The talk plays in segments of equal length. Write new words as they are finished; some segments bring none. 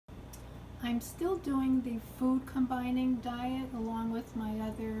I'm still doing the food combining diet along with my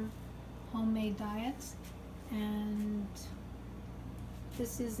other homemade diets, and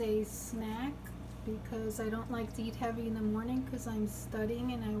this is a snack because I don't like to eat heavy in the morning because I'm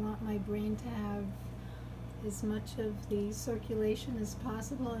studying and I want my brain to have as much of the circulation as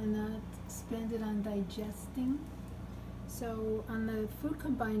possible and not spend it on digesting. So on the food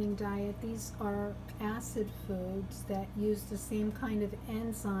combining diet, these are acid foods that use the same kind of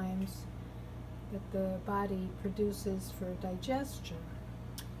enzymes that the body produces for digestion.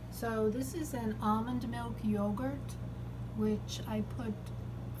 So this is an almond milk yogurt, which I put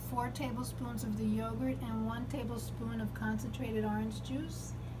 4 tablespoons of the yogurt and 1 tablespoon of concentrated orange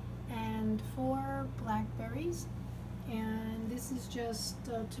juice and 4 blackberries. And this is just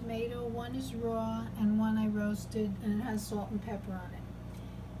tomato. 1 is raw and 1 I roasted, and it has salt and pepper on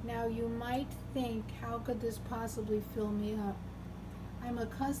it. Now you might think, how could this possibly fill me up? I'm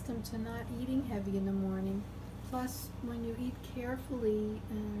accustomed to not eating heavy in the morning. Plus, when you eat carefully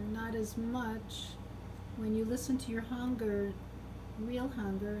and not as much, when you listen to your hunger, real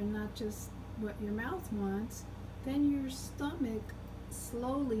hunger, and not just what your mouth wants, then your stomach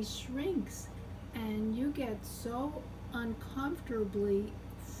slowly shrinks and you get so uncomfortably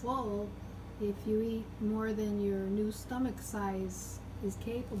full if you eat more than your new stomach size is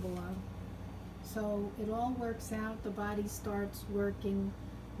capable of. So it all works out. The body starts working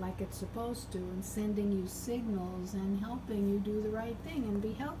like it's supposed to and sending you signals and helping you do the right thing and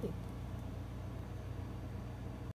be healthy.